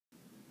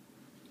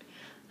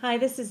Hi,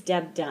 this is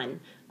Deb Dunn.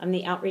 I'm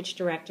the Outreach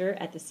Director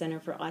at the Center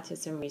for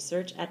Autism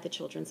Research at the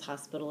Children's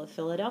Hospital of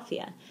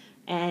Philadelphia.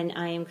 And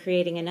I am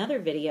creating another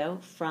video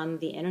from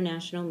the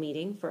International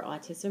Meeting for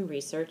Autism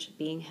Research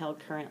being held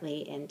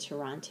currently in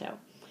Toronto.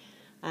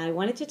 I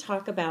wanted to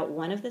talk about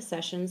one of the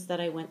sessions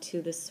that I went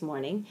to this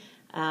morning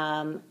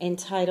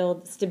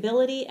entitled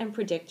Stability and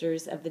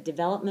Predictors of the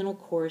Developmental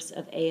Course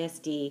of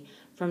ASD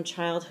from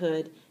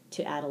Childhood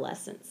to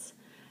Adolescence.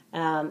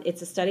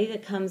 It's a study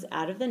that comes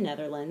out of the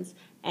Netherlands,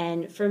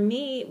 and for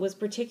me it was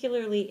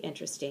particularly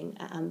interesting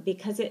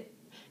because it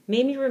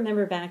made me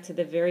remember back to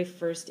the very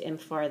first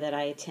IMFAR that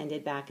I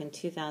attended back in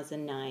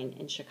 2009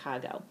 in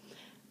Chicago.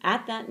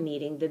 At that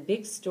meeting, the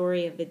big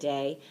story of the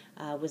day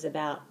was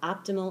about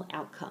optimal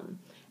outcome.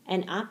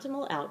 And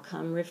optimal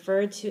outcome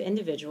referred to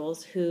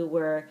individuals who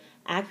were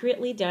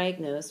accurately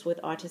diagnosed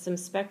with autism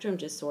spectrum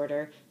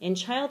disorder in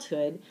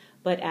childhood,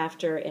 but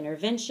after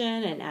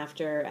intervention and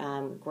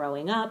after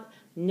growing up,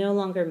 no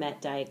longer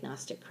met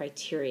diagnostic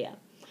criteria.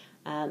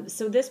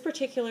 So this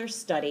particular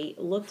study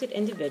looked at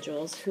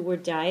individuals who were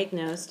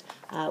diagnosed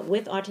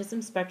with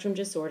autism spectrum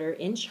disorder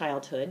in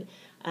childhood,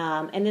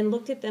 and then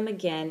looked at them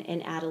again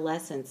in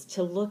adolescence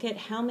to look at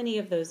how many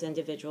of those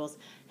individuals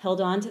held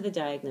on to the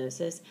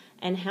diagnosis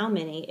and how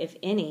many, if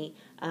any,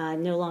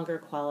 no longer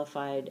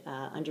qualified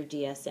under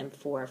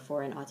DSM-4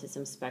 for an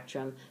autism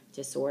spectrum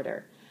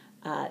disorder.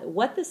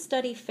 What the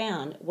study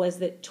found was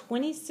that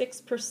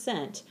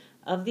 26%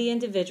 of the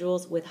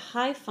individuals with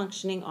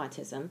high-functioning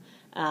autism,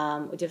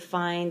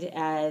 defined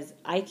as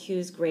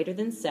IQs greater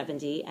than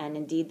 70, and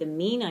indeed the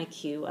mean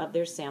IQ of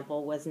their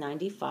sample was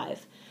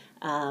 95,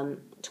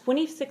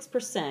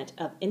 26%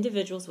 of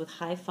individuals with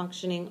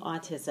high-functioning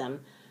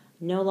autism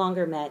no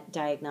longer met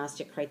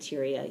diagnostic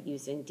criteria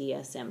using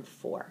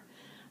DSM-4.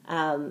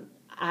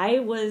 I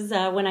was,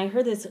 when I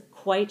heard this,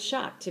 quite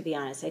shocked, to be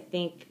honest. I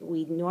think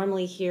we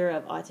normally hear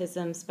of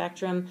autism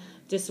spectrum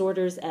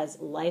disorders as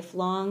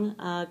lifelong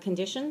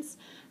conditions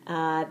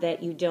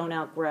that you don't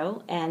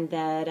outgrow, and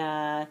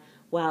that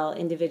while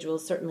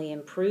individuals certainly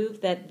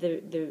improve, that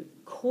the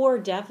core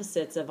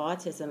deficits of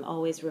autism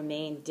always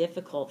remain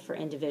difficult for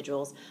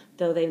individuals,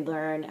 though they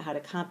learn how to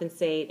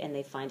compensate and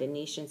they find a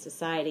niche in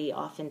society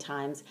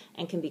oftentimes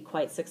and can be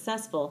quite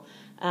successful.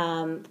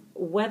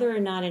 Whether or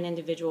not an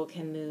individual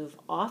can move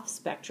off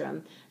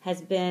spectrum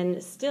has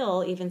been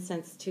still, even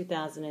since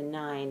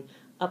 2009,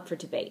 up for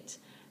debate.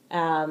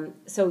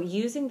 So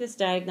using this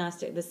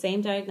the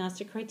same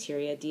diagnostic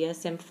criteria,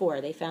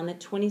 DSM-4, they found that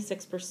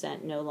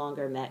 26% no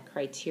longer met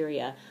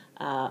criteria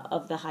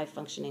of the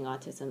high-functioning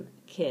autism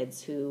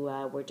kids who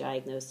were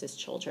diagnosed as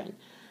children.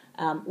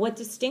 What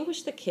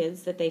distinguished the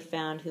kids that they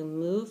found who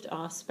moved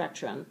off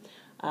spectrum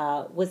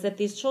was that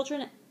these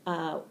children,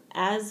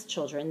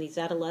 these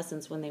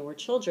adolescents when they were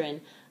children,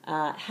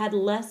 had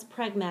less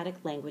pragmatic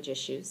language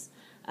issues,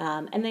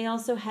 and they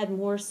also had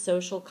more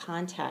social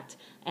contact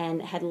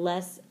and had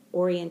less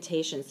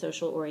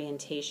social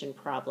orientation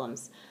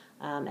problems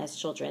as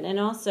children. And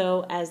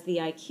also, as the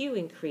IQ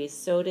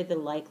increased, so did the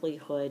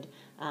likelihood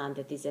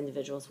that these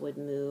individuals would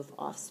move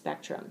off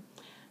spectrum.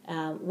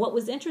 What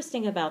was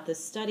interesting about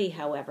this study,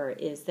 however,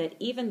 is that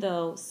even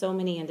though so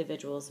many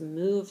individuals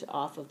moved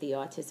off of the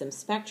autism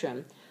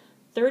spectrum,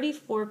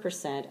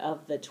 34%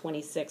 of the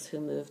 26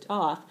 who moved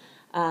off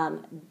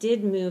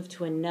did move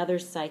to another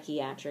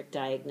psychiatric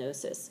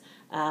diagnosis.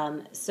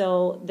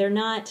 So they're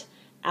not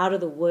out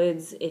of the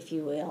woods, if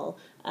you will.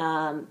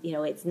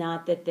 It's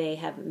not that they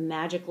have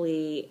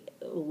magically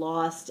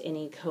lost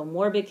any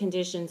comorbid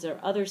conditions or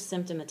other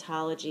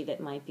symptomatology that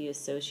might be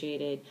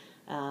associated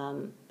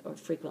or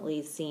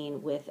frequently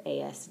seen with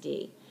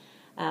ASD.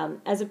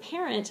 As a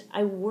parent,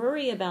 I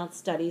worry about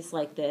studies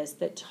like this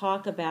that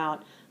talk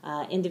about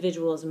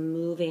individuals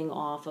moving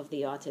off of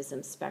the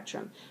autism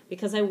spectrum,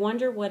 because I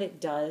wonder what it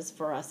does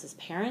for us as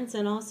parents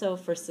and also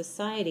for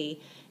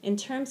society in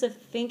terms of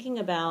thinking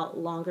about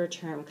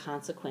longer-term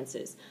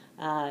consequences.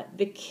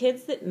 The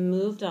kids that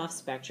moved off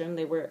spectrum,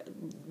 they were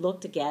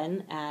looked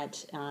again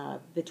at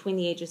between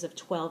the ages of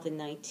 12 and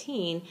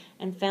 19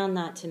 and found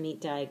not to meet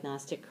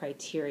diagnostic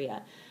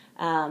criteria.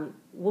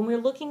 When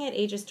we're looking at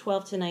ages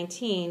 12 to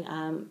 19,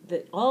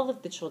 all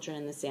of the children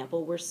in the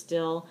sample were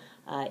still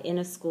in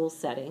a school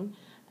setting.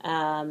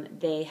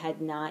 They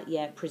had not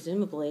yet,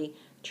 presumably,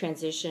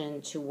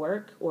 transitioned to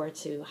work or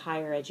to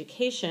higher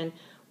education,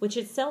 which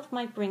itself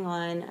might bring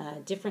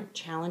on different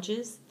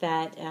challenges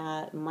that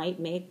might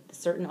make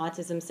certain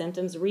autism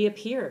symptoms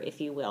reappear,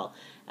 if you will.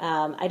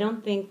 I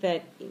don't think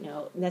that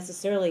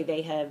necessarily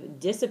they have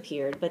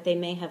disappeared, but they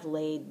may have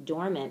laid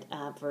dormant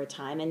for a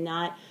time and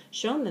not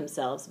shown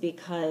themselves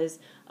because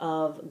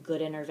of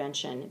good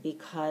intervention,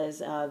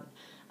 because of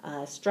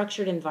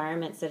structured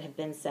environments that have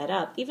been set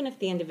up. Even if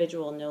the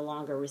individual no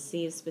longer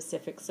receives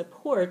specific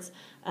supports,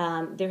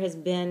 there has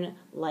been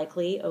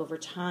likely over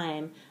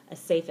time a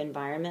safe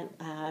environment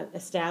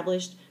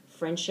established,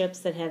 friendships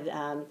that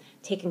have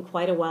taken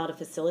quite a while to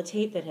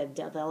facilitate, that have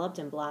developed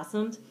and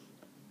blossomed.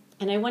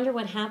 And I wonder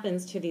what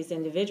happens to these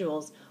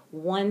individuals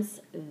once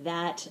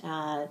that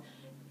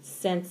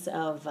sense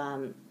of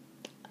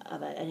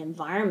an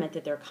environment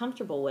that they're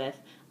comfortable with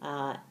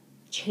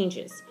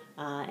changes,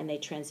 and they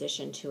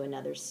transition to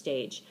another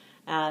stage.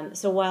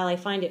 So while I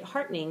find it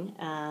heartening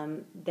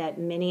that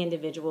many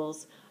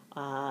individuals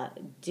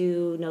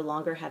do no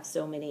longer have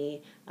so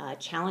many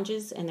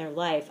challenges in their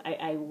life,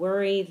 I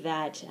worry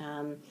that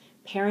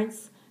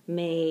parents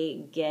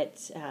may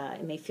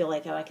feel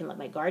like, oh, I can let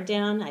my guard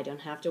down. I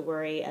don't have to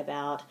worry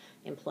about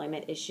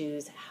employment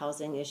issues,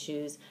 housing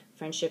issues,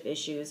 friendship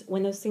issues,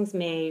 when those things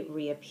may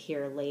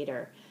reappear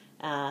later.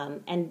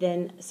 And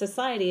then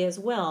society as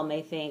well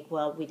may think,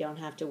 well, we don't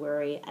have to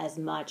worry as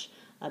much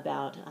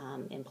about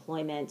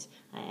employment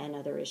and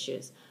other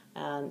issues.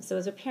 So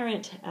as a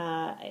parent,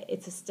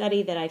 it's a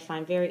study that I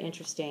find very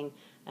interesting,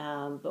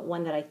 but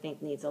one that I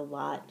think needs a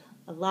lot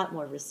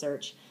more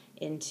research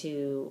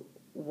into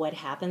what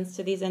happens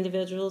to these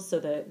individuals.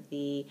 So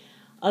the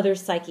other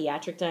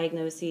psychiatric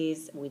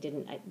diagnoses, we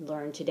didn't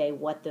learn today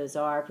what those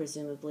are.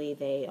 Presumably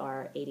they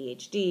are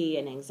ADHD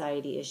and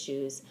anxiety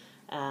issues.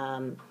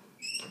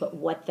 But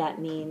what that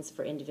means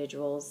for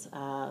individuals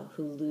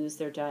who lose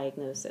their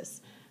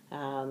diagnosis.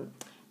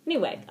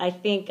 Anyway, I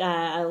think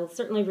I'll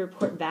certainly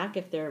report back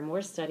if there are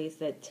more studies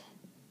that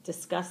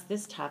discuss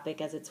this topic,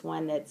 as it's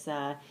one that's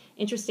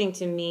interesting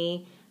to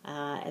me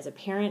as a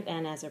parent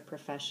and as a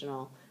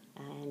professional.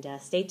 And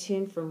stay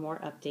tuned for more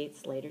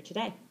updates later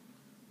today.